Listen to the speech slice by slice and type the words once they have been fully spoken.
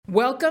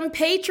Welcome,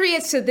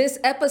 Patriots, to this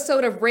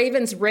episode of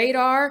Raven's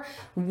Radar.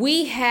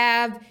 We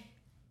have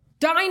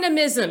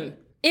dynamism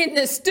in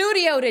the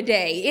studio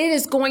today. It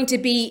is going to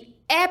be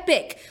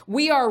epic.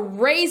 We are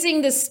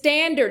raising the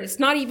standard. It's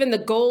not even the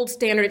gold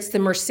standard, it's the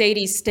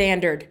Mercedes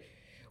standard.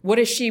 What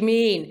does she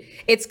mean?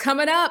 It's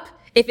coming up.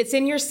 If it's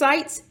in your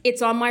sights,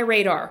 it's on my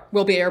radar.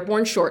 We'll be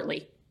airborne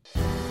shortly.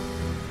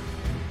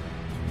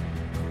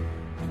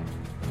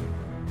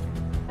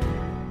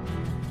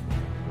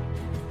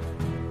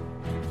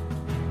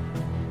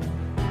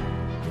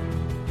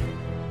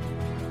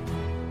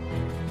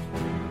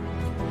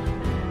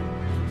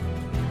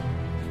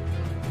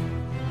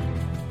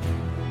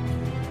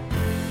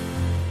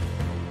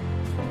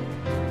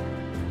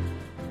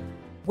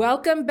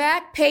 Welcome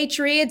back,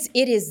 Patriots.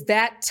 It is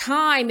that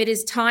time. It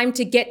is time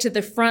to get to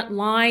the front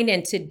line,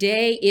 and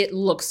today it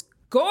looks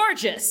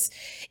gorgeous.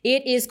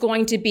 It is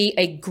going to be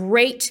a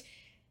great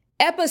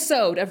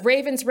episode of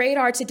Raven's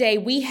Radar today.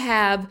 We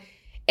have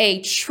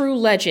a true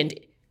legend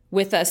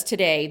with us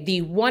today,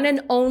 the one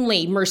and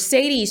only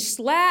Mercedes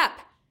Schlapp.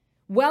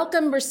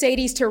 Welcome,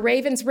 Mercedes, to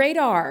Raven's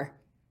Radar.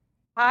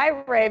 Hi,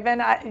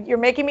 Raven. You're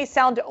making me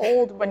sound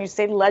old when you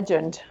say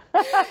legend.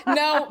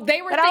 No,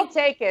 they were. But I'll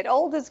take it.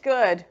 Old is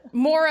good.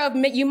 More of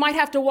you might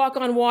have to walk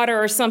on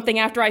water or something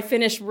after I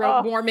finish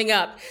warming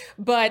up.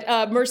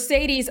 But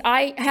Mercedes,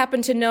 I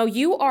happen to know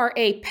you are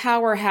a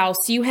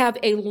powerhouse. You have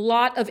a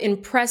lot of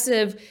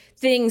impressive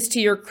things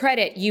to your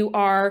credit. You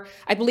are,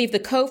 I believe, the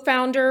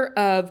co-founder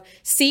of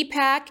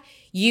CPAC.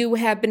 You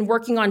have been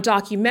working on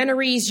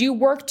documentaries. You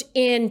worked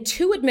in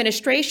 2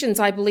 administrations,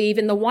 I believe,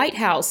 in the White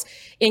House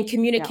in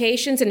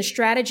communications and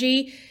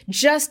strategy.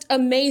 Just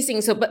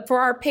amazing. So, but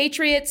for our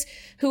Patriots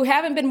who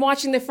haven't been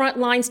watching the front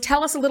lines,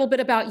 tell us a little bit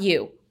about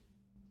you.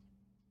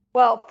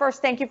 Well,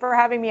 first, thank you for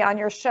having me on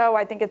your show.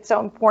 I think it's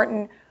so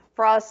important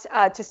for us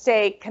to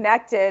stay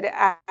connected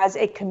as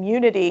a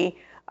community.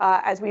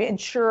 As we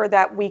ensure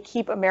that we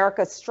keep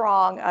America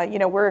strong.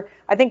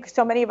 I think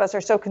so many of us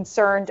are so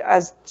concerned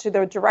as to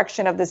the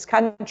direction of this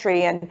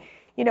country. And,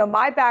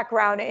 my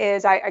background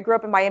is I grew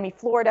up in Miami,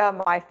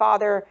 Florida. My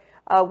father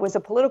was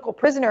a political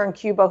prisoner in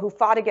Cuba who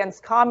fought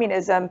against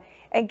communism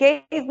and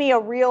gave me a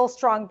real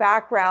strong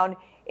background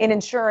in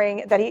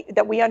ensuring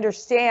that we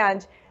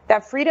understand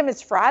that freedom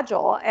is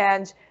fragile.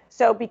 And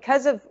so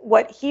because of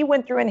what he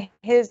went through in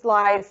his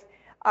life,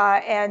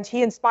 and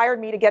he inspired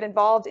me to get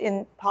involved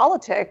in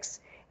politics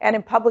and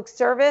in public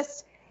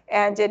service.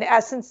 And in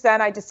essence,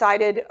 then I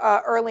decided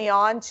early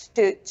on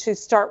to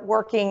start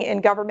working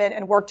in government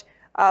and worked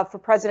for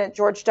President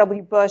George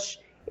W. Bush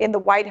in the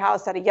White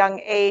House at a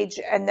young age.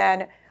 And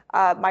then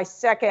my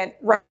second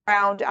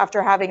round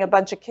after having a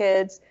bunch of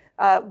kids,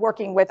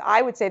 working with,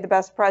 I would say, the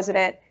best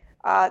president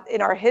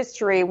in our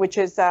history, which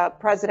is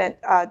President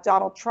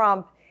Donald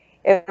Trump,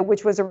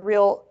 which was a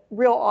real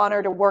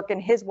honor to work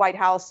in his White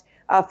House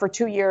for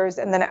 2 years,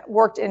 and then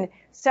worked in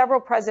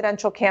several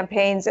presidential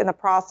campaigns in the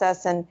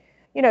process. And,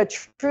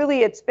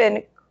 truly it's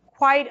been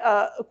quite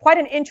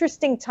an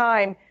interesting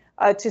time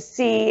to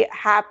see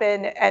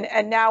happen.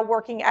 And now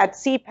working at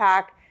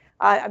CPAC,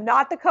 I'm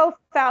not the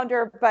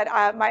co-founder, but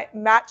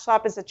Matt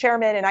Schlapp is the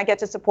chairman, and I get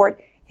to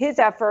support his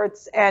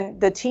efforts and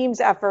the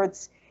team's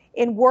efforts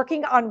in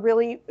working on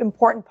really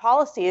important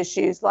policy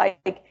issues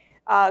like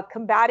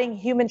combating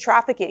human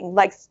trafficking,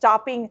 like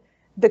stopping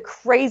the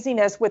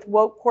craziness with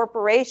woke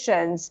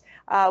corporations,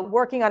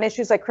 working on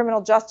issues like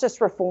criminal justice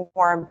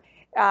reform,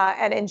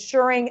 and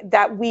ensuring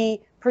that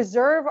we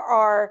preserve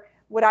our,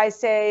 what I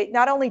say,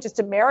 not only just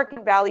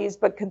American values,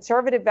 but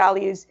conservative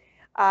values.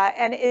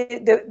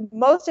 The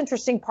most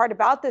interesting part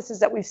about this is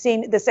that we've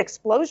seen this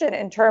explosion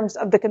in terms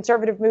of the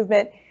conservative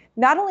movement,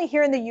 not only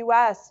here in the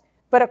U.S.,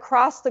 but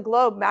across the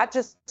globe. Matt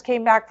just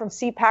came back from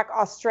CPAC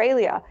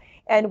Australia.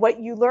 And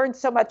what you learn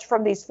so much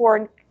from these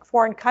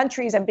foreign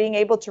countries and being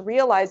able to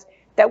realize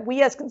that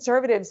we as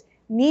conservatives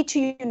need to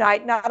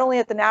unite not only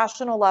at the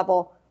national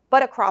level,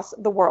 but across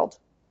the world.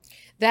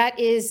 That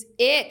is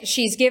it.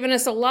 She's given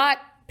us a lot,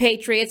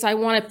 Patriots. I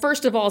want to,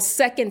 first of all,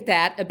 second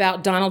that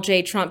about Donald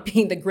J. Trump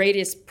being the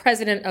greatest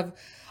president of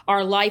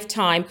our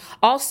lifetime.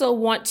 Also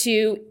want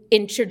to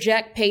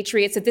interject,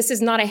 Patriots, that this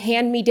is not a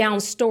hand-me-down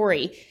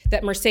story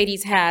that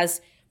Mercedes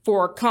has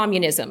for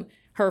communism.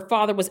 Her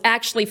father was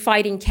actually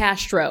fighting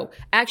Castro,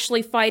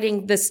 actually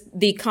fighting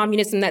the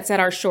communism that's at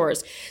our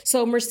shores.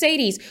 So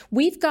Mercedes,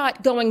 we've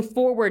got going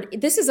forward,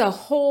 this is a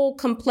whole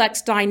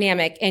complex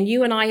dynamic, and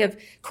you and I have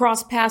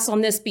crossed paths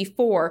on this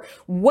before.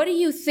 What do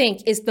you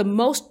think is the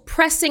most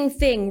pressing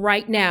thing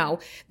right now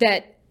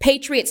that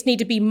Patriots need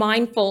to be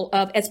mindful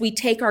of as we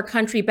take our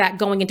country back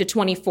going into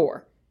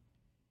 24?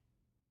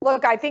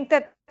 Look, I think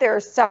that there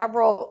are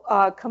several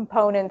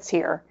components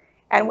here.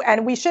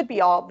 And we should be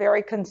all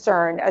very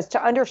concerned as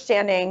to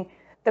understanding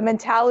the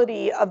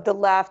mentality of the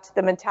left,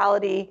 the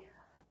mentality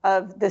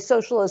of the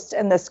socialists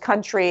in this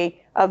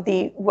country, of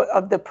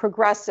the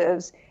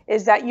progressives,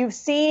 is that you've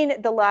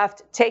seen the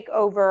left take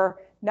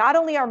over not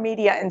only our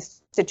media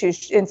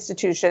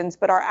institutions,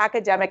 but our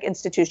academic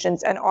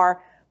institutions and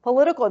our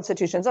political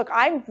institutions. Look,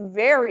 I'm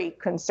very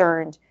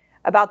concerned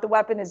about the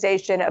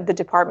weaponization of the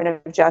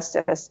Department of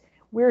Justice.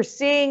 We're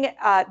seeing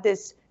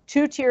this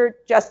two-tiered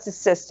justice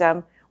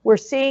system. We're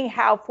seeing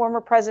how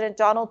former President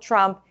Donald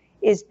Trump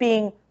is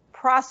being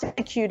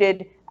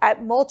prosecuted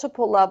at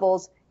multiple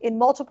levels in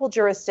multiple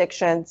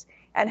jurisdictions,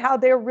 and how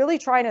they're really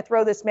trying to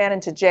throw this man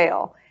into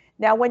jail.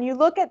 Now, when you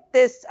look at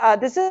this,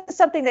 this is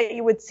something that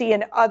you would see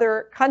in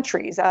other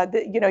countries.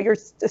 You're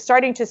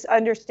starting to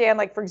understand,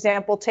 like, for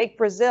example, take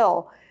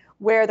Brazil,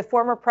 where the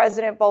former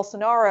President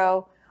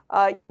Bolsonaro,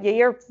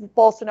 Jair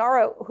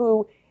Bolsonaro,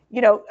 who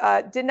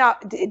did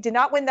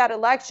not win that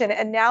election,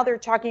 and now they're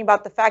talking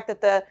about the fact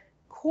that the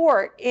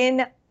court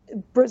in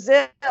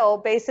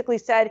Brazil basically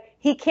said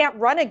he can't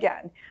run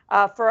again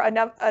for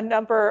a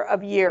number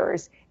of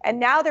years, and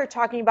now they're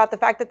talking about the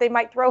fact that they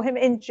might throw him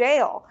in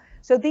jail.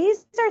 So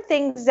these are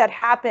things that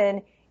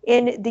happen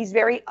in these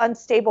very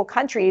unstable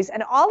countries,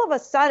 and all of a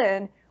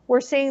sudden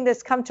we're seeing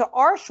this come to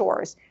our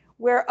shores,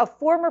 where a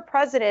former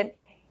president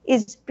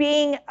is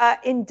being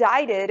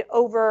indicted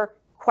over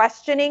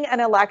questioning an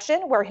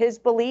election, where his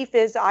belief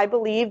is, I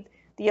believe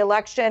the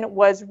election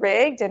was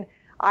rigged, and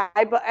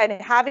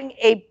having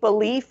a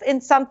belief in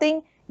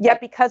something,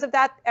 yet because of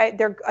that,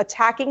 they're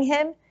attacking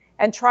him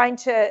and trying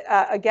to,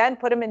 again,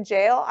 put him in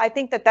jail. I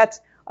think that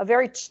that's a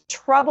very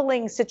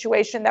troubling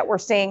situation that we're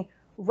seeing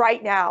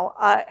right now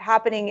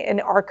happening in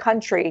our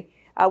country.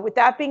 With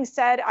that being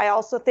said, I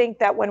also think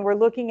that when we're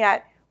looking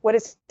at what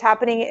is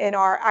happening in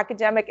our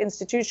academic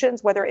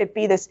institutions, whether it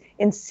be this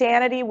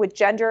insanity with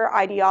gender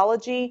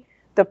ideology,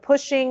 the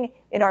pushing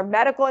in our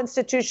medical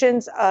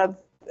institutions of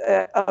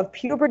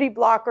puberty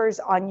blockers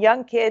on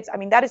young kids, I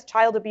mean, that is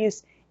child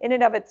abuse in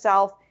and of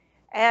itself.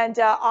 And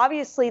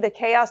obviously the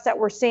chaos that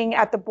we're seeing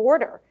at the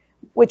border,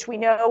 which we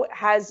know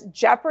has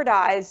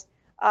jeopardized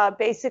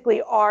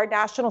basically our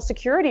national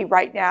security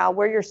right now,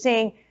 where you're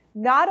seeing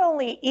not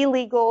only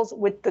illegals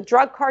with the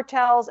drug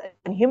cartels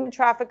and human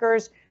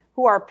traffickers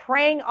who are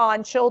preying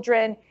on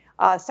children,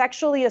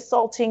 sexually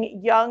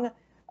assaulting young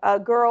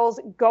girls,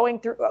 going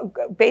through,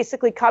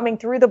 basically coming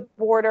through the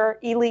border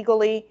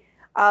illegally,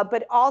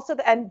 but also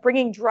and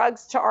bringing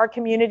drugs to our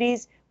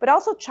communities, but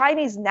also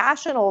Chinese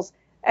nationals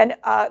and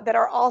that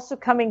are also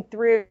coming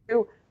through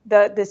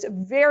this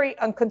very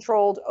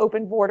uncontrolled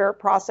open border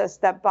process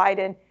that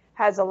Biden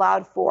has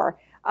allowed for.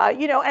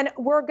 And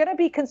we're going to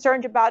be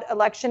concerned about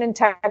election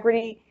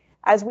integrity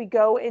as we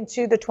go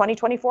into the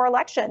 2024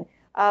 election.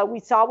 We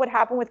saw what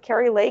happened with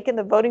Kari Lake and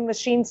the voting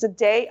machines the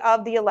day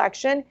of the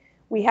election.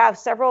 We have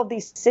several of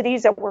these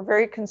cities that we're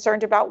very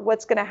concerned about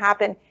what's going to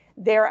happen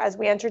there as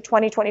we enter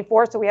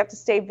 2024. So we have to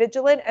stay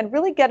vigilant and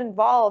really get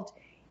involved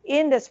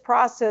in this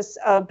process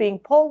of being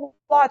poll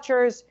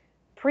watchers,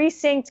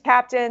 precinct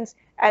captains,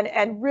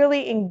 and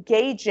really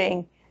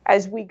engaging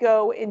as we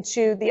go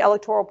into the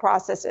electoral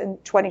process in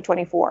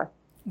 2024.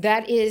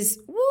 That is,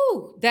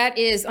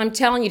 I'm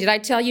telling you, did I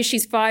tell you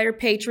she's fired,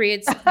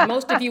 Patriots?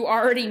 Most of you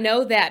already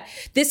know that.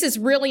 This is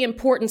really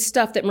important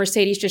stuff that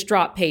Mercedes just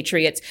dropped,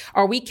 Patriots.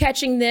 Are we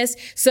catching this?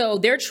 So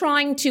they're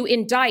trying to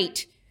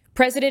indict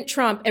President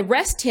Trump,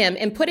 arrest him,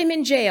 and put him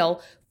in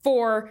jail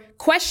for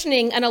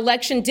questioning an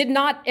election.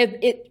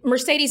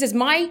 Mercedes is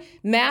my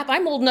math.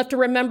 I'm old enough to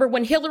remember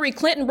when Hillary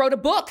Clinton wrote a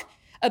book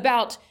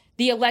about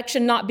the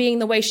election not being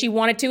the way she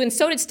wanted to. And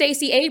so did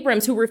Stacey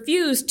Abrams, who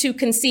refused to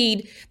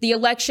concede the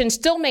election,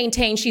 still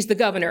maintains she's the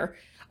governor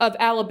of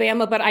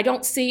Alabama, but I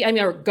don't see,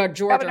 or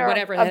Georgia, or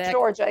whatever. Of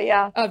Georgia,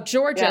 yeah. Of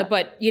Georgia, yeah.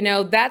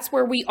 But, that's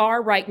where we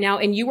are right now.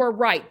 And you are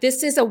right.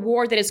 This is a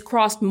war that has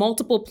crossed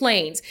multiple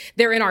planes.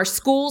 They're in our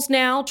schools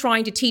now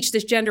trying to teach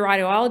this gender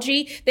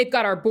ideology. They've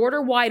got our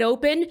border wide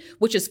open,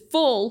 which is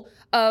full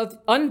of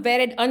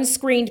unvetted,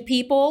 unscreened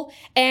people.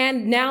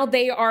 And now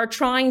they are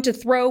trying to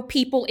throw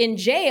people in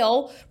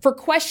jail for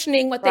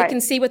questioning what they can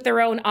see with their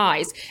own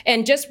eyes.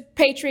 And just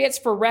Patriots,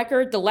 for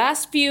record, the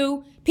last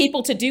few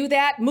people to do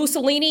that,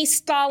 Mussolini,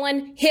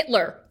 Stalin,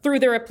 Hitler, threw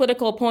their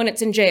political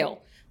opponents in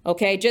jail.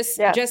 Okay, just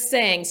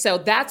saying. So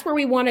that's where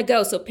we want to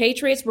go. So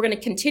Patriots, we're going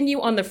to continue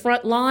on the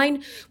front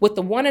line with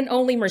the one and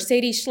only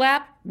Mercedes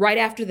Schlapp right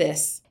after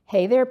this.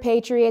 Hey there,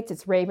 Patriots.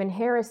 It's Raven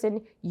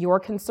Harrison,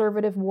 your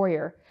conservative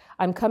warrior.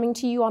 I'm coming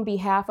to you on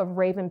behalf of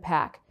Raven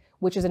PAC,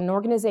 which is an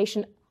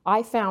organization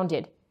I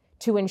founded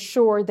to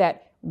ensure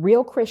that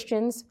real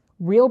Christians,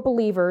 real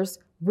believers,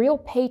 real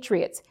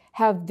patriots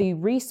have the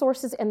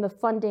resources and the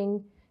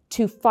funding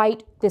to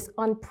fight this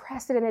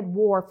unprecedented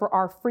war for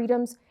our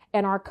freedoms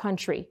and our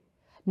country.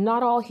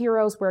 Not all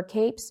heroes wear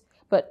capes,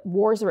 but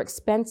wars are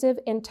expensive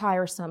and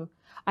tiresome.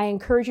 I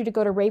encourage you to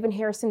go to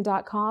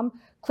ravenharrison.com,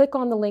 click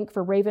on the link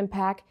for Raven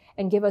PAC,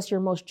 and give us your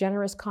most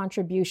generous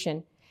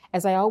contribution.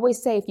 As I always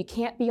say, if you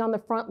can't be on the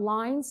front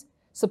lines,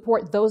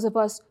 support those of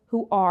us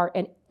who are,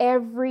 and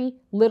every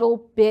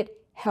little bit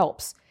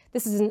helps.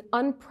 This is an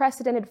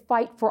unprecedented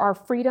fight for our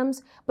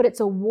freedoms, but it's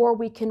a war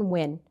we can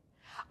win.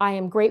 I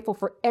am grateful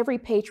for every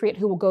patriot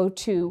who will go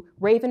to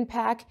Raven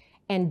PAC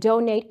and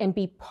donate and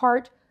be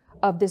part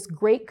of this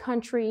great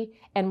country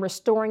and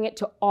restoring it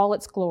to all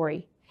its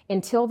glory.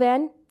 Until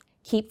then,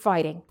 Keep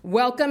fighting.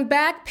 Welcome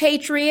back,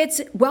 Patriots.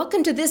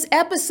 Welcome to this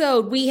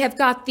episode. We have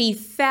got the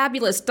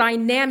fabulous,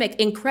 dynamic,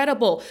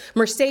 incredible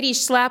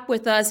Mercedes Schlapp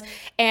with us.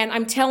 And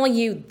I'm telling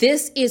you,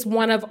 this is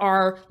one of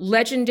our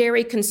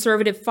legendary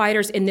conservative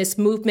fighters in this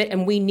movement,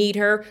 and we need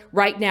her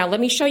right now. Let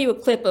me show you a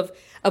clip of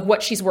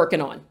what she's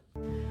working on.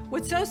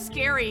 What's so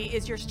scary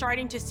is you're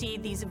starting to see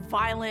these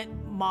violent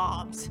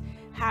mobs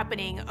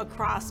happening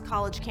across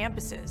college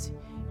campuses.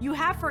 You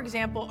have, for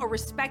example, a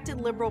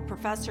respected liberal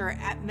professor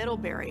at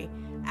Middlebury,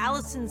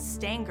 Allison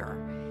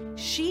Stanger.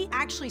 She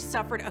actually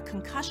suffered a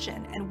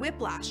concussion and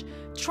whiplash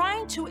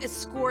trying to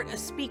escort a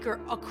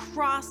speaker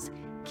across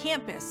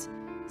campus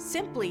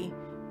simply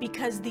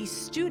because these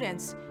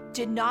students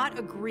did not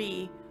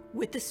agree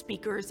with the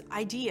speaker's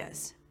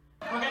ideas.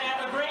 We're going to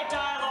have a great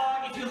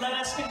dialogue if you let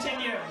us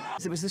continue.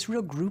 It was this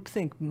real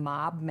groupthink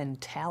mob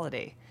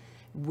mentality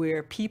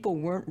where people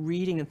weren't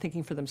reading and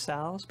thinking for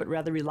themselves, but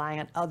rather relying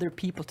on other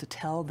people to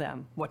tell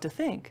them what to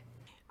think.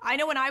 I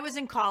know when I was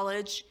in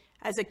college,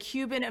 as a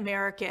Cuban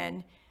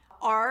American,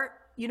 our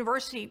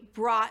university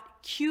brought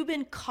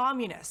Cuban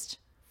communists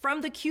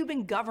from the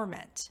Cuban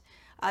government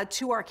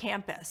to our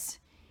campus.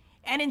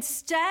 And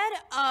instead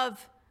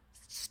of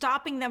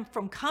stopping them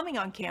from coming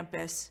on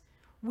campus,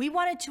 we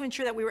wanted to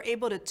ensure that we were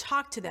able to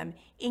talk to them,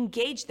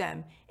 engage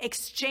them,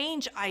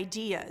 exchange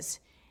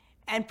ideas,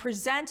 and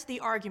present the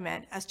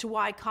argument as to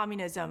why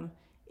communism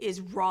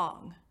is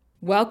wrong.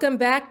 Welcome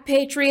back,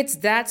 Patriots.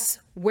 That's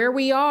where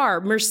we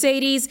are.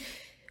 Mercedes,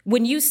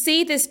 when you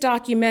see this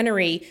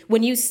documentary,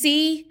 when you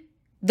see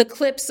the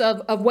clips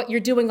of what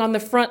you're doing on the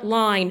front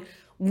line,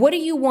 what do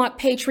you want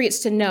Patriots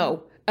to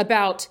know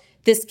about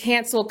this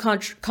cancel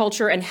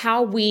culture and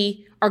how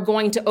we are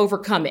going to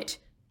overcome it?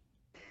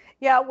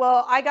 Yeah,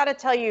 well, I got to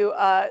tell you,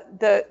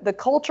 the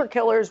Culture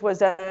Killers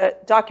was a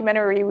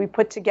documentary we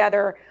put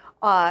together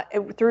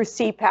through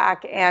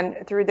CPAC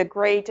and through the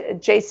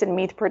great Jason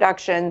Meath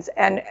Productions.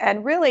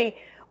 And really,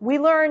 we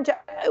learned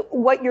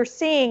what you're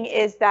seeing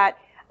is that,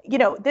 you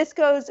know, this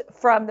goes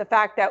from the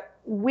fact that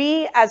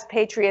we as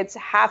patriots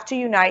have to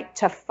unite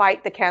to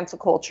fight the cancel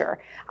culture.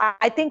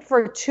 I think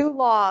for too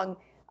long,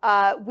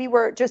 we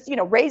were just, you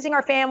know, raising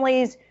our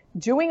families,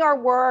 doing our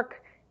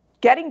work,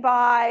 getting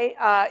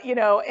by, you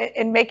know,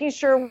 and making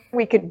sure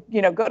we could,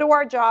 you know, go to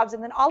our jobs.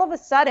 And then all of a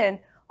sudden,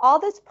 all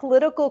this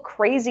political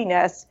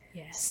craziness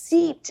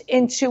seeped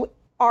into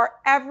our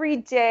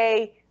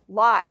everyday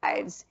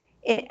lives,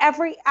 in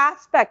every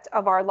aspect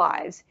of our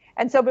lives.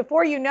 And so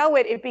before you know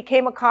it, it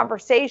became a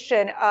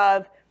conversation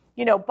of,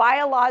 you know,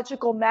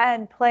 biological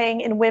men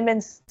playing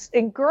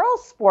in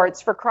girls'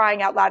 sports, for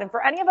crying out loud. And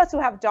for any of us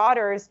who have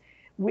daughters,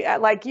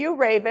 like you,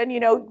 Raven, you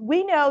know,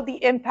 we know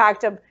the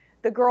impact of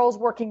the girls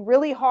working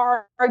really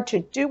hard to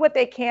do what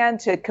they can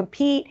to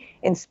compete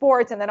in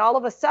sports. And then all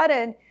of a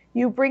sudden,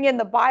 you bring in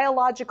the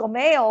biological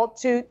male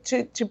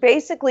to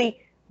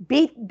basically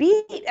beat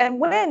and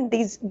win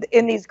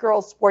in these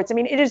girls' sports. I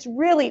mean, it is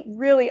really,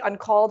 really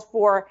uncalled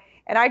for,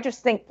 and I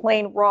just think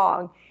plain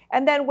wrong.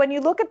 And then when you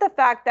look at the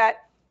fact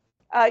that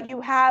you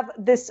have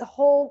this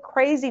whole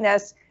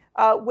craziness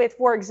with,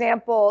 for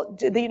example,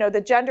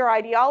 the gender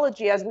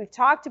ideology, as we've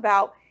talked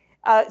about,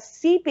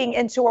 seeping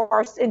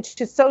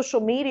into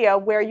social media,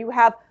 where you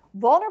have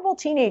vulnerable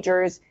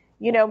teenagers,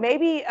 you know,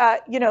 maybe,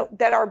 you know,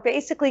 that are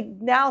basically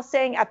now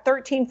saying at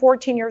 13,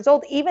 14 years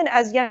old, even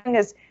as young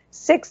as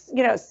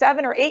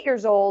 7 or 8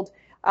 years old,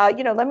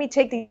 you know, let me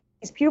take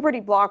these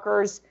puberty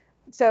blockers.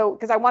 So,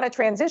 because I want to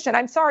transition.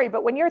 I'm sorry,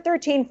 but when you're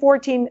 13,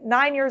 14,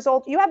 9 years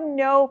old, you have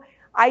no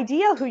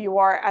idea who you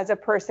are as a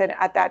person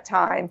at that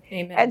time.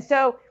 Amen. And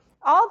so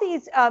all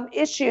these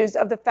issues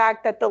of the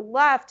fact that the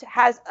left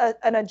has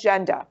an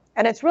agenda.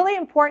 And it's really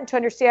important to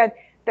understand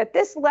that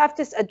this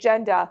leftist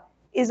agenda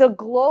is a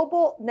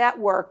global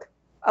network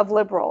of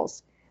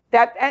liberals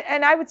that,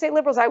 and I would say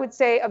liberals, I would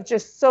say of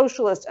just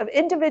socialists, of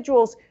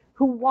individuals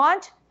who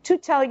want to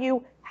tell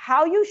you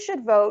how you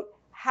should vote,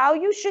 how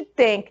you should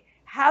think,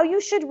 how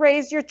you should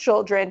raise your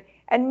children,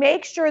 and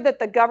make sure that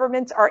the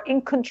governments are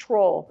in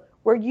control,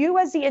 where you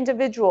as the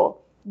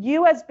individual,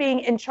 you as being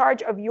in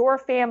charge of your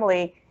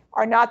family,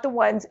 are not the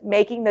ones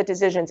making the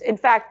decisions. In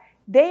fact,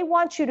 they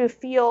want you to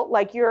feel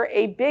like you're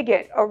a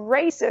bigot, a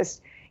racist,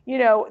 you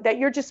know, that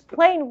you're just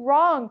plain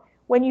wrong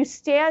when you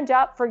stand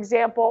up, for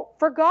example,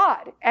 for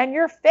God and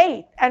your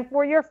faith and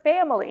for your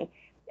family.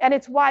 And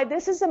it's why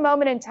this is a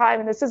moment in time,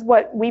 and this is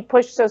what we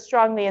push so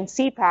strongly in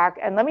CPAC.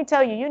 And let me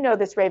tell you, you know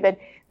this, Raven,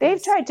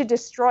 they've tried to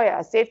destroy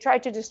us. They've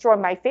tried to destroy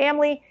my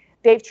family.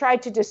 They've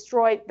tried to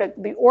destroy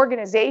the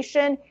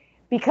organization.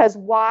 Because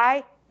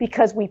why?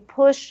 Because we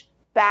push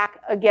back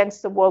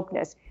against the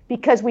wokeness,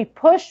 because we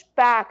push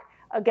back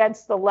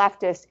against the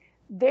leftists.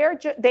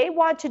 They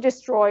want to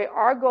destroy.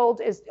 Our goal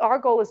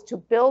is to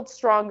build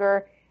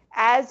stronger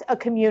as a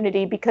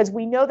community, because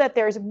we know that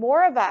there's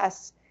more of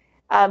us,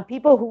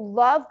 people who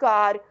love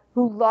God,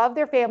 who love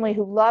their family,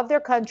 who love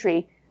their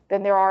country,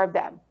 than there are of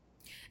them.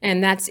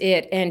 And that's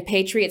it. And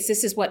Patriots,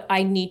 this is what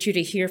I need you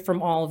to hear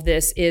from all of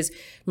this is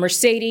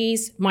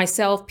Mercedes,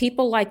 myself,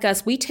 people like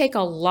us, we take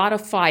a lot of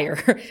fire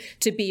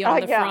to be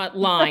on the front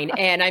line.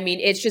 And I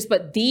mean, it's just,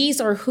 but these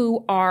are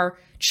who our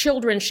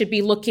children should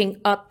be looking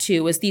up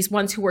to, is these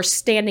ones who are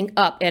standing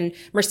up. And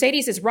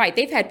Mercedes is right.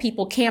 They've had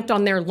people camped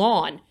on their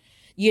lawn,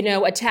 you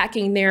know,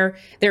 attacking their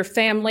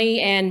family.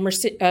 And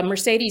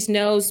Mercedes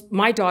knows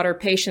my daughter,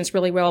 Patience,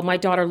 really well. My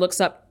daughter looks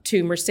up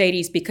to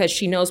Mercedes because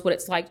she knows what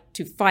it's like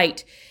to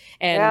fight.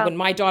 And when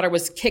my daughter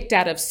was kicked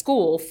out of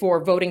school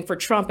for voting for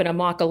Trump in a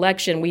mock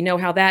election, we know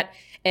how that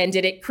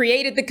ended. It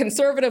created the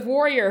conservative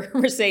warrior,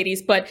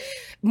 Mercedes. But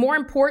more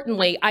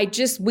importantly,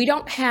 we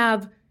don't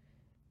have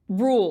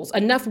rules,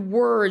 enough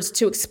words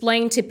to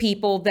explain to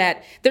people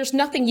that there's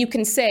nothing you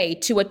can say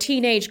to a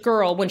teenage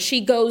girl when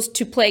she goes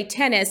to play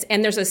tennis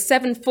and there's a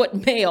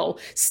 7-foot male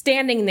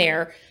standing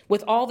there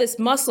with all this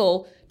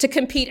muscle to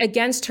compete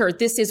against her.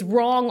 This is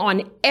wrong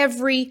on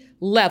every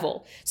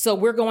level. So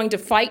we're going to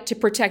fight to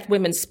protect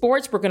women's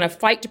sports. We're going to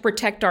fight to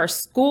protect our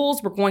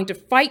schools. We're going to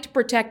fight to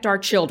protect our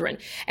children.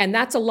 And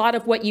that's a lot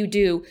of what you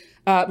do,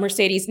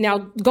 Mercedes. Now,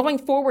 going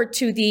forward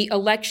to the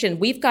election,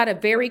 we've got a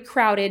very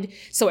crowded,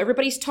 so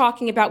everybody's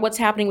talking about what's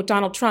happening with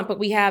Donald Trump, but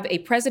we have a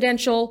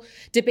presidential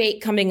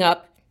debate coming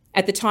up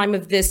at the time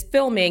of this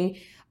filming.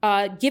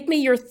 Give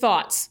me your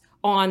thoughts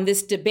on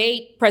this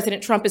debate.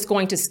 President Trump is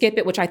going to skip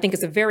it, which I think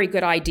is a very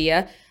good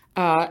idea.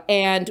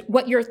 And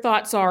what your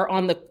thoughts are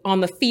on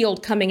the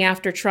field coming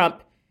after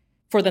Trump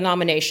for the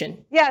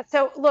nomination. Yeah.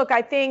 So look,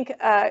 I think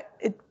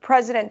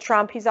President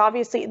Trump,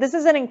 this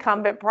is an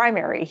incumbent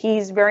primary.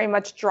 He's very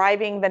much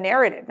driving the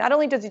narrative. Not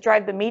only does he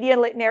drive the media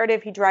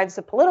narrative, he drives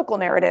the political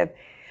narrative.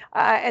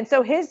 And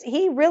so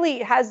he really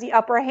has the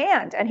upper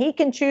hand, and he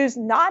can choose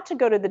not to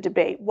go to the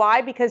debate.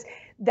 Why? Because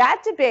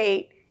that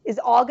debate is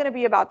all going to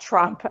be about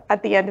Trump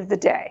at the end of the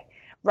day,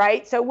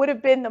 right? So it would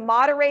have been the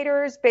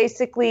moderators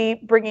basically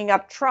bringing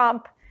up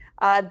Trump,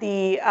 obviously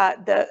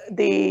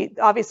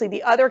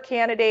the other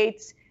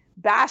candidates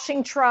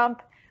bashing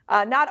Trump,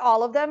 not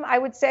all of them, I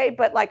would say,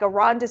 but like a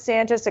Ron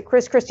DeSantis, a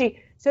Chris Christie.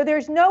 So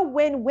there's no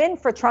win-win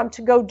for Trump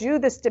to go do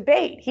this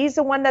debate. He's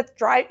the one that's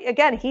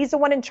he's the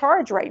one in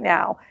charge right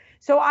now.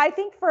 So I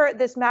think for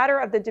this matter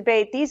of the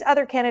debate, these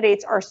other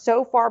candidates are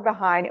so far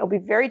behind, it'll be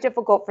very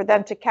difficult for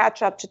them to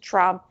catch up to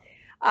Trump.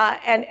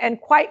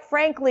 And quite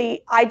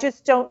frankly, I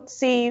just don't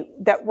see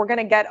that we're going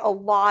to get a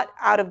lot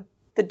out of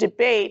the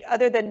debate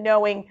other than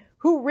knowing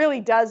who really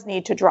does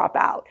need to drop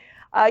out.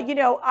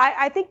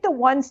 I think the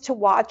ones to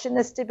watch in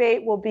this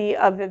debate will be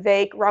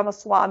Vivek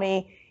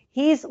Ramaswamy.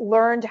 He's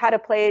learned how to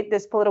play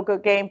this political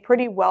game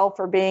pretty well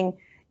for being,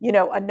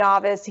 a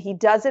novice. He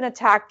doesn't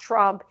attack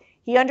Trump.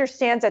 He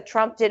understands that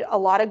Trump did a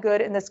lot of good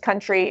in this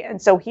country.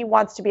 And so he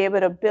wants to be able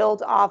to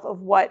build off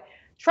of what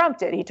Trump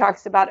did. He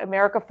talks about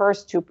America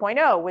First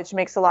 2.0, which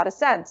makes a lot of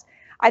sense.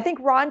 I think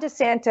Ron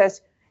DeSantis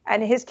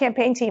and his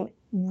campaign team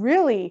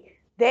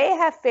they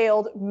have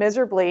failed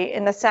miserably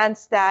in the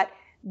sense that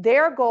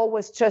their goal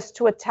was just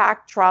to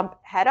attack Trump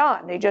head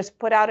on. They just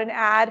put out an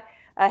ad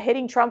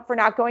hitting Trump for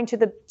not going to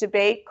the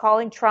debate,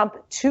 calling Trump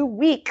too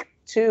weak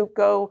to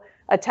go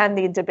attend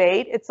the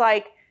debate. It's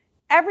like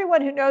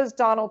everyone who knows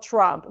Donald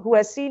Trump, who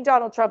has seen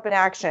Donald Trump in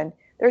action,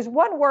 there's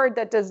one word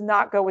that does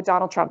not go with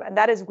Donald Trump, and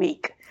that is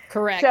weak.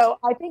 Correct. So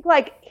I think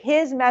like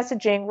his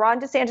messaging, Ron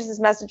DeSantis'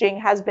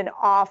 messaging has been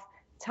off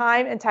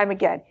time and time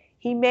again.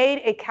 He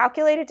made a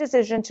calculated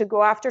decision to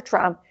go after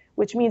Trump,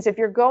 which means if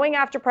you're going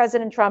after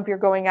President Trump, you're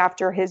going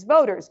after his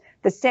voters.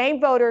 The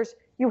same voters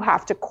you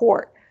have to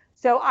court.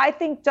 So I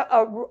think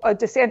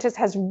DeSantis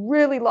has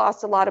really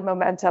lost a lot of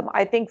momentum.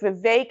 I think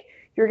Vivek,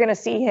 you're going to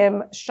see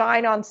him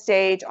shine on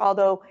stage,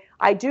 although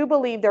I do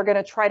believe they're going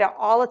to try to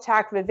all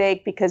attack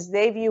Vivek because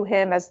they view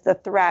him as the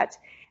threat.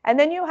 And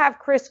then you have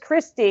Chris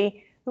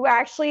Christie, who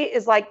actually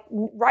is like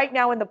right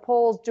now in the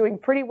polls doing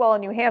pretty well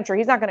in New Hampshire.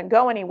 He's not going to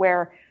go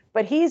anywhere,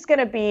 but he's going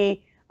to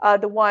be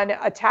the one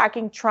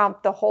attacking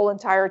Trump the whole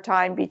entire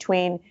time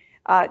between,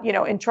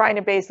 and trying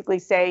to basically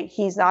say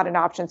he's not an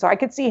option. So I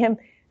could see him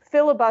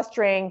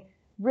filibustering,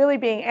 really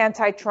being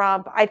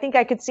anti-Trump. I think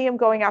I could see him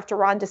going after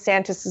Ron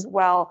DeSantis as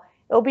well.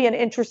 It'll be an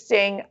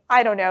interesting,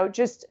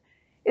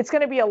 it's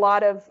going to be a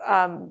lot of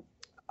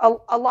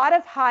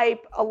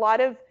hype, a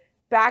lot of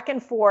back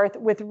and forth,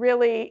 with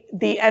really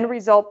the end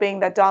result being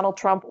that Donald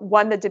Trump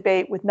won the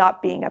debate with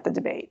not being at the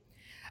debate.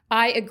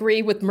 I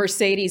agree with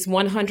Mercedes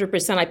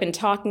 100%. I've been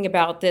talking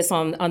about this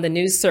on the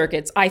news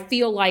circuits. I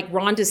feel like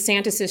Ron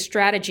DeSantis'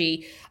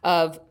 strategy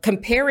of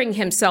comparing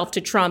himself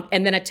to Trump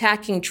and then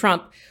attacking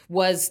Trump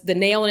was the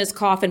nail in his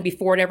coffin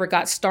before it ever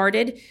got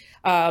started.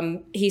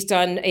 He's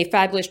done a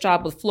fabulous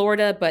job with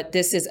Florida, but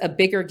this is a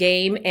bigger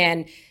game.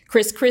 And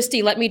Chris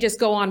Christie, let me just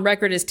go on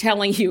record as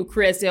telling you,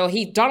 Chris,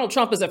 Donald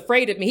Trump is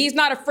afraid of me. He's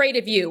not afraid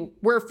of you.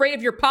 We're afraid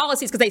of your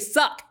policies because they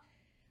suck.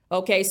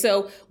 Okay,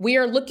 so we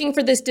are looking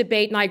for this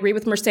debate, and I agree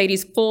with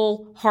Mercedes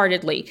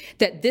full-heartedly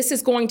that this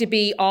is going to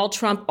be all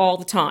Trump all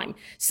the time.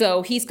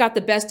 So he's got the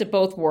best of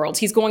both worlds.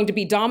 He's going to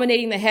be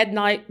dominating the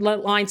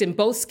headlines in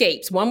both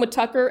scapes, one with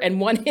Tucker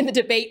and one in the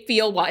debate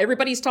field while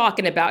everybody's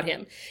talking about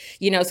him.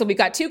 So we've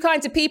got two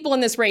kinds of people in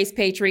this race,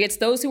 Patriots,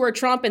 those who are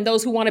Trump and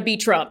those who want to be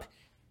Trump.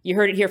 You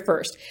heard it here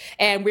first.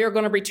 And we are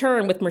going to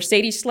return with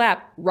Mercedes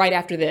Schlapp right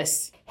after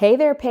this. Hey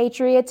there,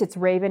 Patriots. It's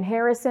Raven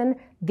Harrison,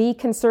 the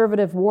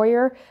conservative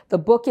warrior. The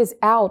book is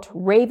out,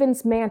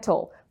 Raven's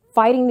Mantle,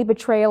 Fighting the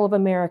Betrayal of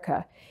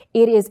America.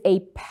 It is a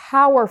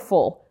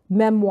powerful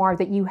memoir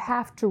that you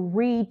have to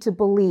read to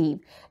believe.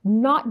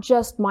 Not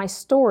just my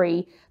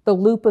story, the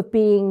loop of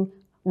being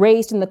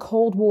raised in the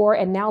Cold War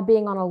and now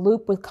being on a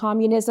loop with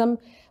communism,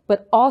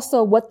 but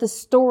also what the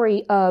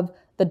story of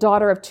the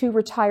daughter of two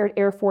retired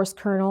Air Force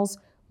colonels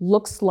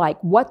looks like,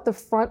 what the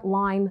front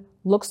line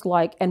looks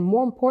like, and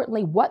more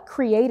importantly, what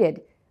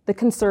created the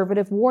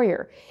conservative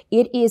warrior.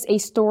 It is a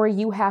story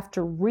you have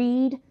to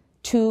read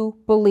to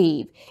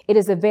believe. It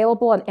is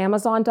available on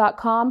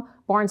Amazon.com,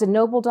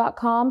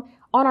 BarnesandNoble.com,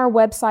 on our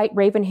website,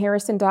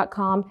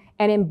 RavenHarrison.com,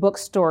 and in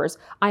bookstores.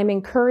 I'm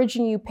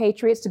encouraging you,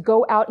 Patriots, to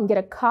go out and get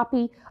a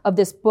copy of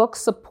this book.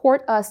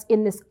 Support us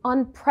in this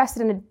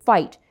unprecedented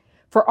fight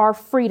for our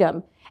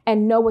freedom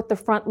and know what the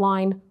front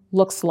line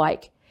looks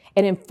like.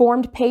 An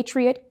informed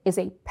patriot is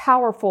a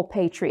powerful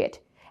patriot.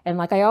 And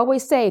like I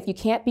always say, if you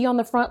can't be on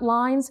the front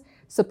lines,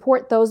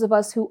 support those of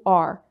us who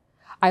are.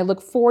 I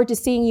look forward to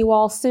seeing you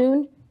all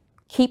soon.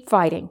 Keep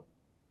fighting.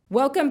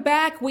 Welcome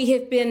back. We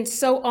have been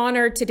so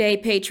honored today,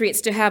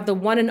 Patriots, to have the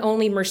one and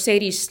only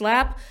Mercedes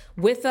Schlapp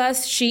with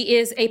us. She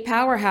is a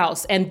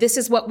powerhouse, and this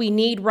is what we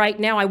need right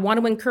now. I want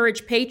to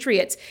encourage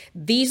Patriots.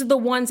 These are the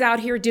ones out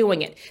here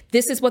doing it.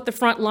 This is what the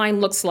front line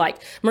looks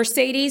like.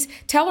 Mercedes,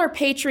 tell our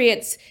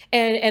Patriots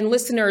and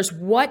listeners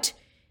what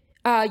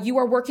you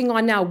are working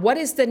on now. What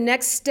is the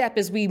next step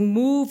as we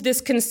move this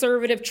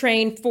conservative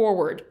train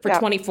forward for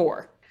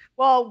 24?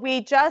 Well, we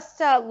just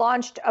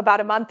launched about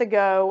a month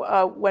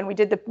ago when we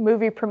did the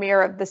movie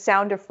premiere of The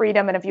Sound of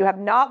Freedom. And if you have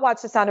not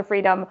watched The Sound of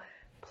Freedom,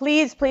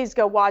 please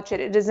go watch it.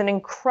 It is an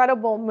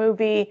incredible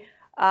movie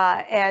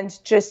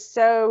and just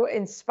so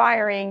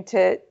inspiring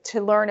to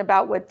learn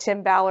about what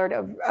Tim Ballard,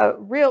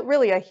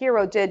 really a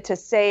hero, did to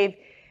save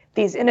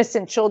these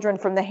innocent children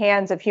from the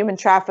hands of human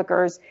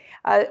traffickers.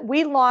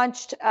 We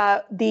launched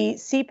the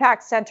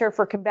CPAC Center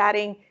for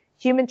Combatting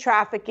Human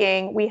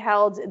Trafficking. We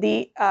held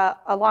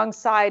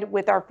alongside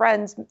with our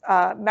friends,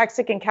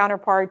 Mexican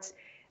counterparts,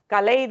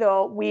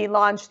 Galedo, we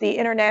launched the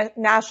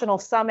International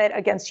Summit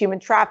Against Human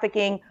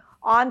Trafficking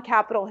on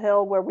Capitol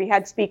Hill, where we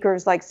had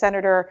speakers like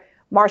Senator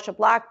Marsha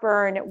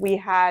Blackburn. We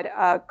had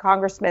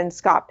Congressman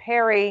Scott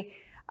Perry,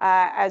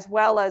 as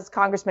well as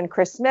Congressman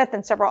Chris Smith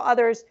and several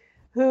others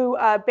who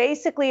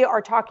basically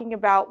are talking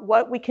about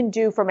what we can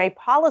do from a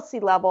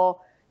policy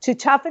level to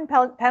toughen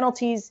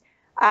penalties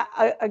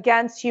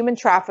against human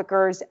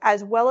traffickers,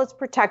 as well as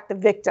protect the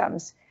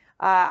victims.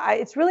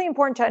 It's really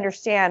important to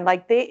understand,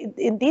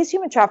 these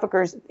human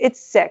traffickers, it's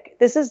sick.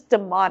 This is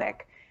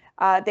demonic.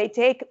 They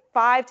take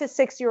 5 to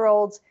 6 year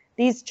olds.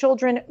 These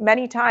children,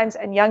 many times,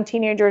 and young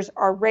teenagers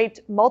are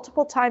raped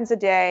multiple times a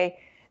day.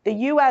 The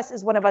U.S.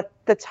 is one of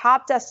the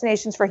top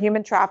destinations for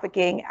human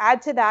trafficking.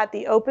 Add to that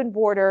the open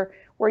border,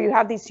 where you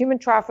have these human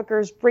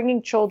traffickers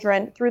bringing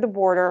children through the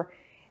border.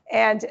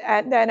 And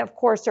then, of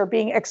course, they're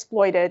being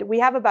exploited. We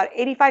have about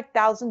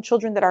 85,000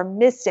 children that are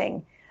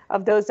missing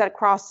of those that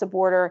cross the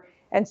border.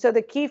 And so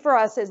the key for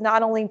us is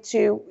not only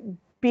to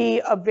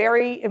be a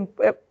very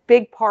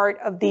big part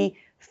of the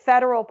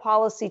federal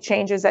policy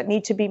changes that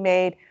need to be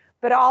made,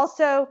 but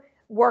also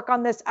work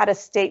on this at a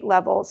state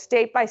level,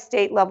 state by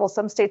state level.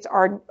 Some states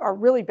are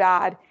really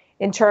bad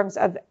in terms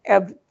of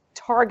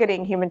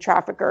targeting human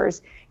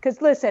traffickers.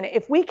 Because listen,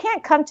 if we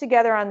can't come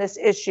together on this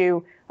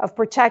issue of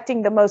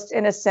protecting the most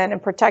innocent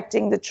and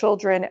protecting the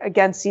children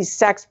against these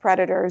sex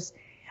predators,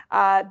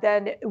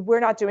 then we're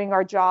not doing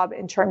our job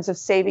in terms of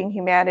saving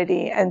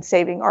humanity and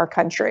saving our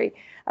country.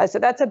 So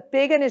that's a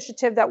big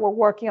initiative that we're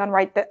working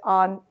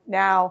on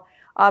now.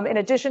 In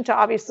addition to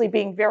obviously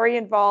being very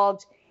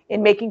involved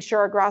in making sure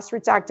our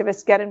grassroots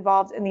activists get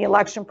involved in the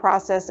election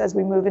process as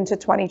we move into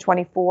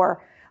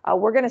 2024.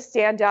 We're going to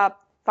stand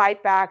up,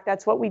 fight back.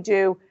 That's what we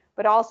do,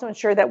 but also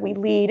ensure that we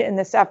lead in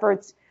this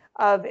efforts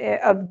of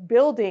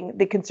building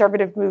the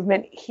conservative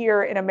movement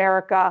here in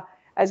America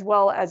as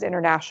well as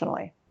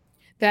internationally.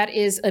 That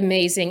is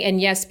amazing. And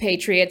yes,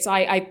 Patriots,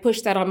 I push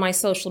that on my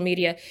social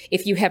media.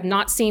 If you have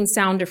not seen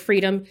Sound of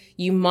Freedom,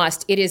 you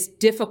must. It is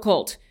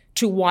difficult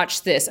to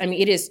watch this. I mean,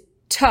 it is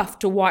tough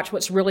to watch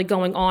what's really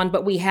going on,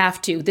 but we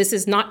have to. This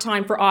is not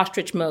time for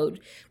ostrich mode,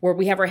 where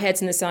we have our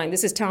heads in the sand.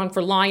 This is time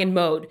for lion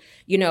mode,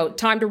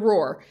 time to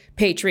roar,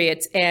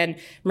 Patriots. And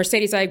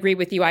Mercedes, I agree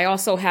with you. I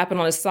also happen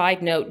on a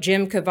side note,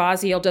 Jim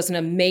Caviezel does an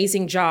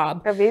amazing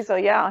job.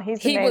 Caviezel, yeah,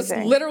 he's amazing. He was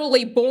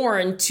literally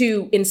born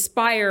to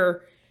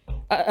inspire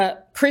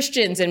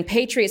Christians and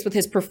patriots with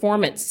his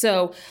performance.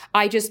 So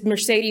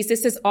Mercedes,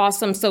 this is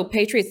awesome. So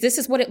Patriots, this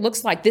is what it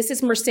looks like. This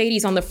is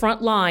Mercedes on the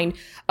front line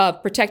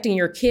of protecting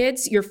your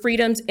kids, your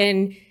freedoms,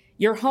 and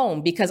your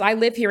home, because I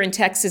live here in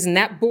Texas, and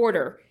that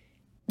border,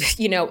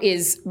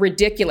 is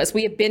ridiculous.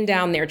 We have been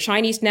down there.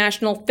 Chinese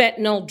national,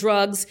 fentanyl,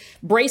 drugs,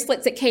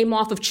 bracelets that came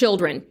off of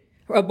children,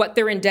 of what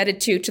they're indebted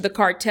to the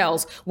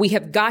cartels. We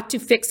have got to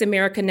fix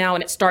America now,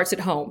 and it starts at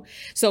home.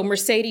 So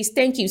Mercedes,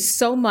 thank you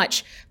so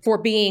much for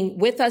being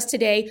with us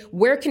today.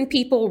 Where can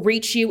people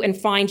reach you and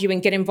find you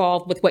and get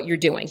involved with what you're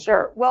doing?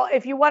 Sure. Well,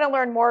 if you want to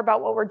learn more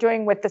about what we're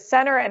doing with the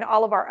center and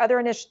all of our other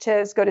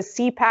initiatives, go to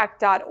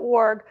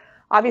cpac.org.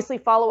 Obviously,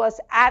 follow us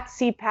at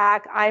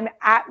CPAC. I'm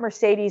at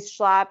Mercedes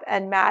Schlapp,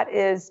 and Matt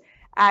is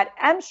at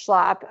M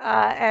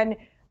Schlapp.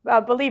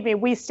 Believe me,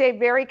 we stay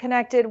very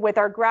connected with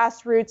our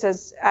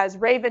grassroots, as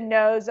Raven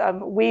knows.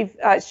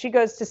 She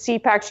goes to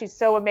CPAC. She's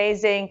so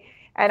amazing,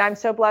 and I'm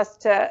so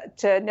blessed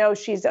to know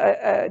she's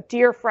a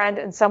dear friend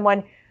and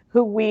someone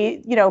who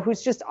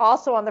who's just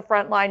also on the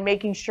front line,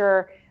 making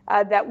sure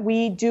that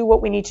we do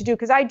what we need to do.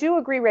 Because I do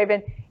agree,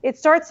 Raven, it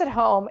starts at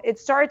home. It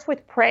starts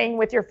with praying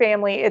with your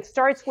family. It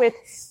starts with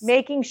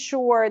making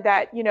sure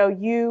that,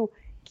 you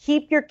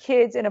keep your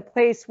kids in a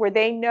place where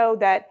they know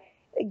that,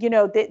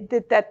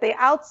 that the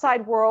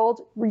outside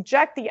world,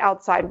 reject the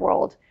outside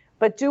world,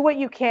 but do what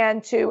you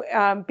can to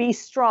be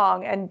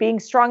strong. And being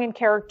strong in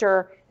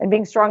character and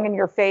being strong in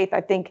your faith, I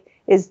think,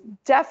 is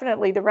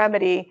definitely the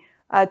remedy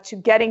to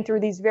getting through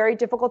these very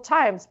difficult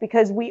times,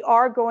 because we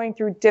are going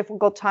through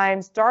difficult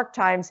times, dark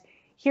times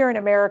here in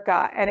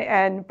America.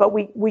 But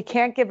we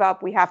can't give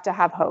up. We have to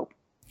have hope.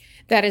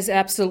 That is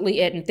absolutely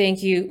it. And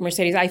thank you,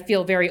 Mercedes. I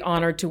feel very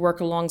honored to work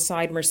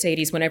alongside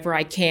Mercedes whenever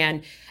I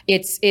can.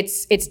 It's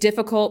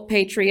difficult,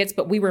 Patriots,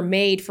 but we were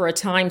made for a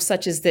time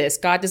such as this.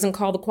 God doesn't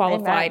call the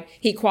qualified. Amen.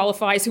 He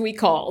qualifies who he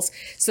calls.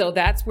 So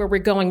that's where we're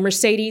going.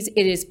 Mercedes,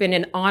 it has been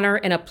an honor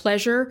and a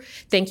pleasure.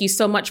 Thank you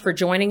so much for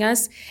joining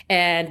us.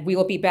 And we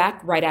will be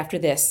back right after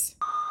this.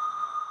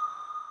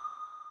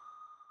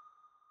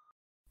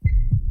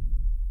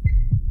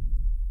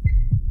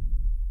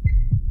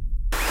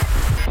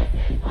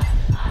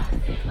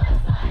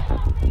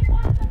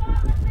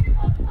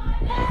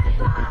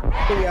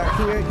 We are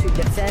here to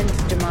defend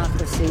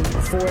democracy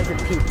for the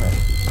people.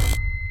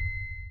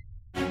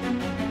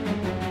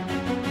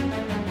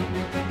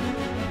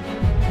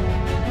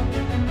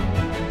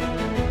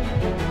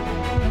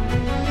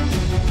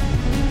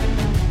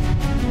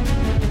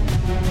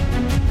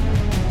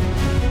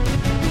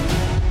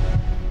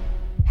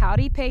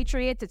 Howdy,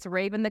 Patriots. It's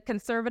Raven, the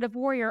Conservative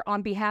Warrior,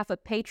 on behalf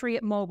of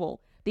Patriot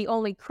Mobile, the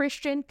only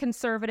Christian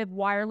conservative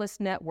wireless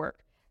network.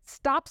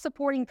 Stop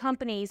supporting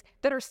companies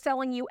that are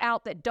selling you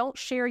out, that don't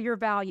share your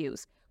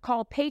values.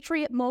 Call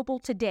Patriot Mobile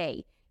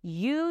today.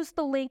 Use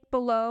the link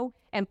below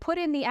and put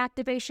in the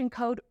activation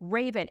code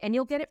RAVEN, and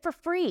you'll get it for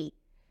free.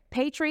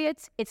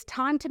 Patriots, it's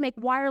time to make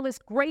wireless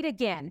great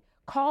again.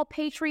 Call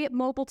Patriot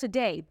Mobile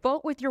today.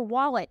 Vote with your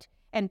wallet.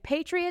 And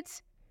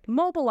Patriots,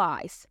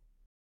 mobilize.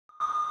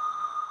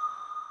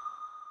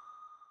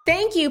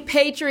 Thank you,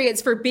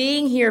 Patriots, for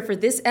being here for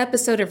this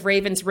episode of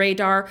Raven's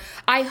Radar.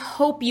 I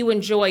hope you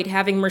enjoyed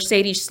having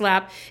Mercedes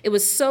Schlapp. It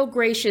was so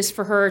gracious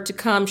for her to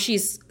come.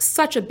 She's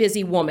such a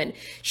busy woman.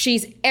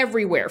 She's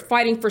everywhere,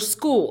 fighting for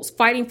schools,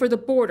 fighting for the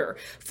border,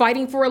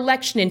 fighting for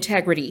election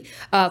integrity,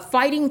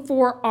 fighting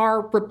for our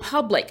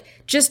republic,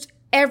 just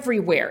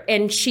everywhere.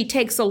 And she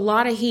takes a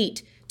lot of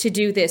heat to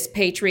do this,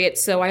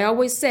 Patriots. So I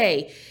always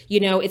say,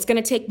 it's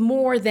going to take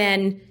more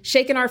than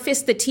shaking our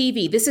fist at the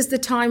TV. This is the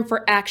time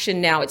for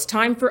action now. It's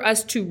time for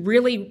us to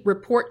really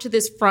report to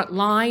this front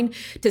line,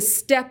 to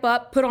step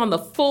up, put on the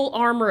full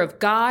armor of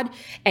God,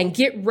 and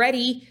get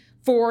ready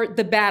for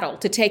the battle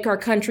to take our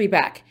country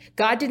back.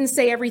 God didn't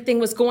say everything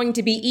was going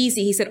to be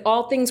easy. He said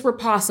all things were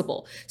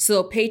possible.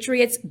 So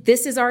Patriots,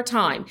 this is our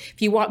time.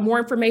 If you want more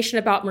information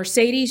about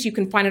Mercedes, you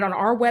can find it on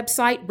our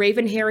website,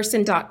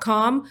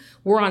 ravenharrison.com.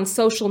 We're on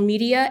social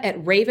media at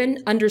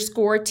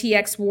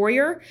Raven_TX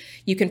Warrior.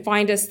 You can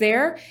find us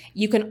there.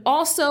 You can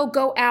also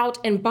go out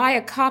and buy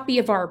a copy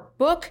of our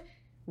book,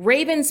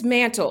 Raven's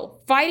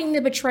Mantle, Fighting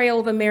the Betrayal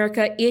of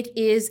America. It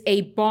is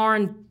a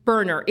barn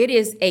burner. It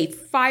is a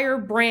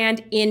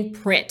firebrand in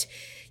print.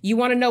 You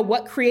want to know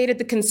what created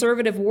the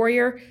conservative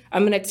warrior?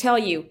 I'm going to tell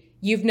you,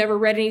 you've never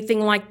read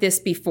anything like this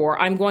before.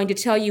 I'm going to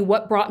tell you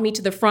what brought me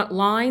to the front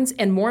lines.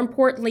 And more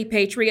importantly,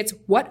 Patriots,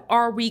 what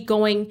are we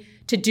going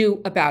to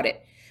do about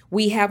it?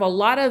 We have a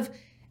lot of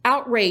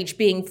outrage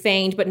being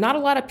feigned, but not a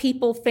lot of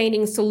people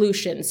feigning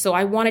solutions. So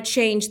I want to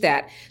change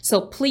that.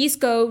 So please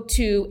go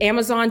to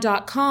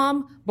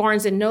Amazon.com,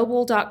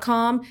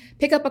 BarnesandNoble.com,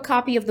 pick up a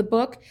copy of the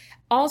book.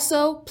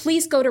 Also,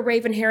 please go to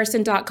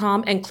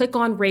RavenHarrison.com and click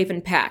on Raven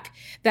Pack.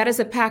 That is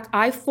a pack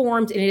I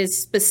formed, and it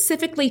is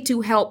specifically to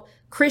help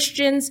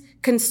Christians,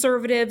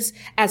 conservatives,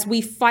 as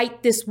we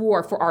fight this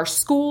war for our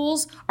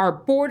schools, our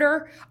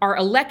border, our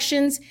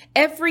elections,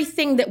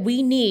 everything that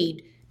we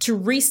need to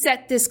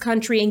reset this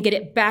country and get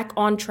it back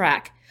on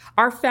track.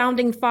 Our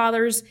founding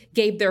fathers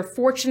gave their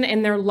fortune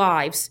and their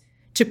lives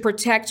to to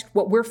protect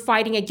what we're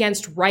fighting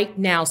against right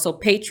now. So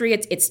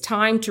Patriots, it's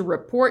time to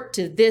report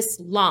to this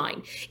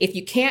line. If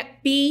you can't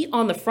be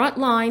on the front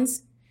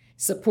lines,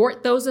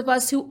 support those of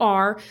us who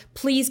are.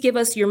 Please give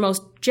us your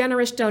most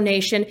generous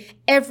donation.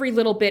 Every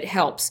little bit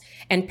helps.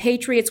 And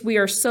Patriots, we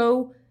are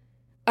so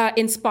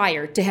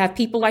inspired to have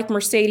people like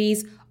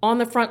Mercedes on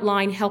the front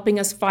line helping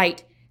us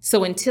fight.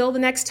 So until the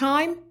next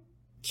time,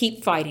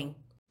 keep fighting.